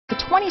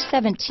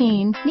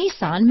2017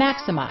 Nissan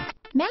Maxima.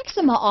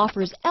 Maxima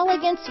offers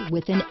elegance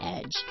with an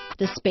edge.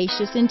 The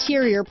spacious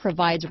interior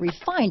provides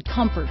refined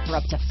comfort for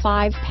up to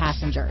 5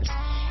 passengers.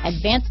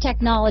 Advanced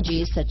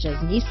technologies such as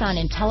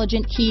Nissan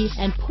Intelligent Key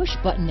and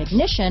push-button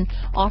ignition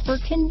offer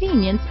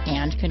convenience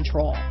and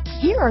control.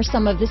 Here are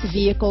some of this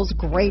vehicle's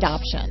great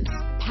options: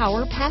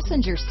 power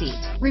passenger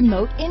seat,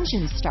 remote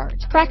engine start,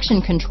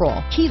 traction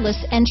control, keyless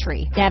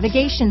entry,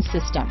 navigation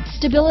system,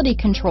 stability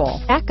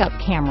control, backup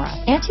camera,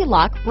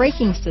 anti-lock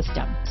braking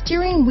system,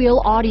 steering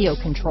wheel audio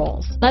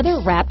controls,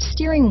 leather-wrapped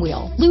steering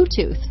wheel,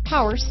 Bluetooth,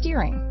 power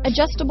steering,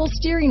 adjustable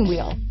steering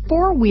wheel,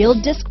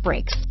 4-wheel disc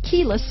brakes,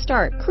 keyless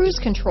start, cruise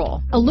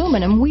control,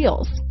 aluminum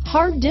wheels,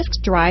 hard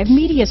disk drive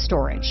media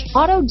storage,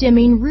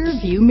 auto-dimming rear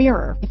view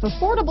mirror. If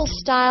affordable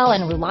style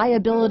and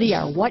reliability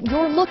are what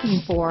you're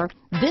looking for,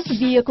 this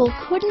vehicle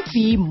couldn't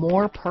be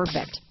more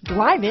perfect.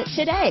 Drive it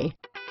today.